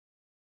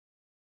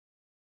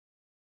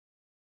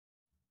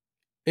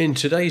In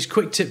today's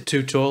quick tip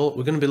tutorial,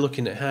 we're going to be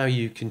looking at how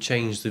you can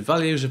change the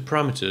values of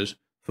parameters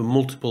for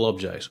multiple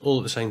objects all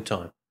at the same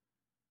time.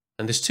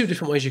 And there's two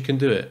different ways you can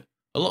do it.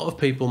 A lot of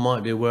people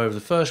might be aware of the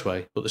first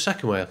way, but the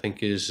second way I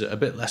think is a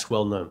bit less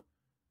well known.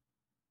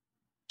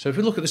 So if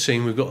we look at the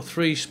scene, we've got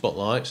 3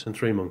 spotlights and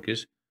 3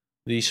 monkeys.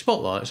 The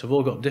spotlights have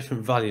all got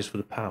different values for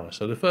the power.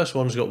 So the first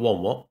one's got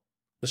 1 watt,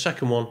 the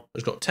second one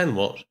has got 10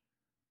 watts,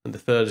 and the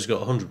third has got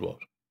 100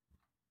 watts.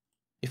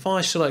 If I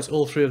select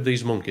all 3 of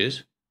these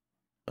monkeys,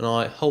 and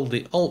I hold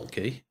the Alt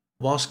key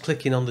whilst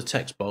clicking on the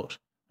text box,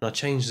 and I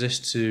change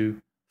this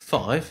to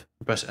 5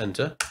 and press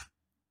enter,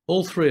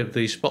 all 3 of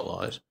these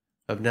spotlights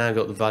have now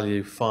got the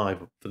value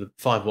 5 for the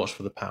 5 watts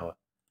for the power.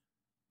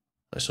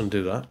 Let's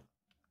undo that.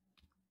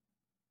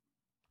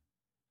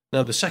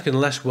 Now the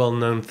second less well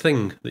known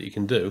thing that you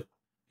can do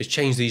is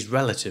change these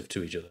relative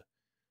to each other.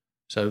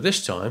 So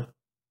this time,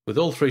 with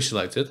all 3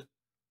 selected,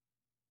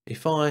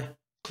 if I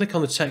click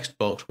on the text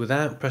box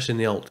without pressing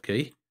the Alt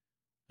key,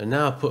 and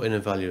now I put in a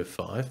value of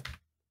 5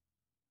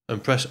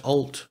 and press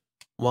Alt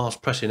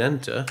whilst pressing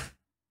enter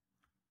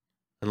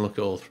and look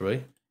at all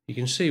 3, you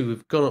can see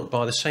we've gone up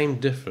by the same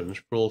difference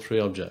for all 3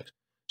 objects.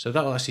 So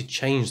that will actually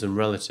change them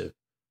relative.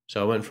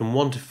 So I went from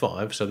 1 to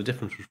 5, so the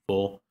difference was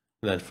 4,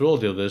 and then for all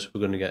the others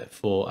we're going to get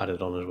 4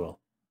 added on as well.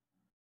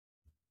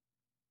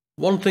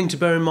 One thing to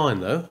bear in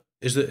mind though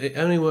is that it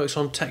only works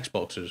on text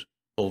boxes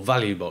or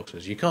value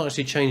boxes. You can't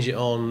actually change it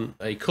on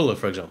a colour,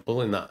 for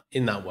example, in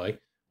that way.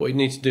 What you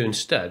need to do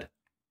instead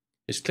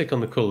is click on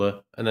the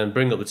colour and then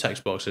bring up the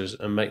text boxes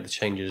and make the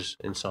changes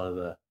inside of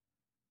there.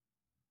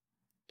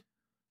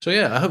 So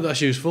yeah, I hope that's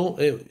useful.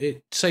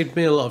 It saved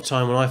me a lot of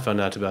time when I found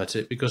out about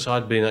it, because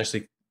I'd been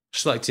actually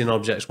selecting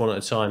objects one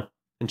at a time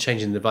and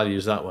changing the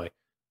values that way.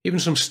 Even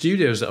some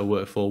studios that I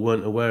work for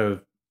weren't aware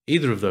of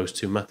either of those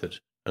 2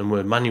 methods and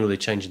were manually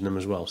changing them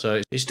as well.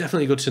 So it's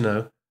definitely good to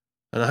know,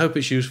 and I hope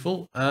it's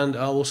useful, and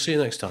I will see you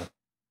next time.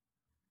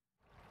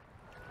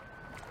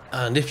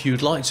 And if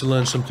you'd like to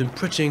learn something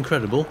pretty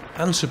incredible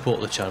and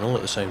support the channel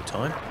at the same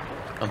time,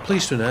 I'm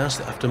pleased to announce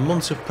that after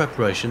months of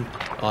preparation,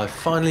 I've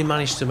finally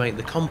managed to make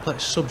the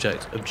complex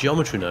subject of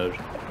geometry node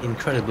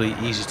incredibly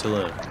easy to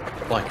learn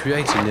by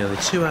creating nearly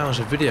 2 hours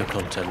of video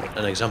content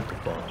and example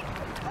parts.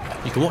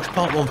 You can watch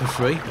part 1 for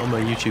free on my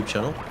YouTube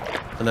channel,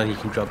 and then you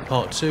can grab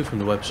part 2 from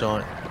the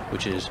website,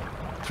 which is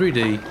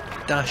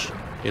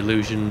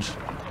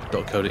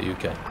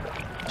 3d-illusions.co.uk.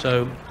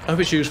 So I hope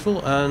it's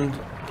useful, and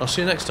I'll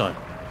see you next time.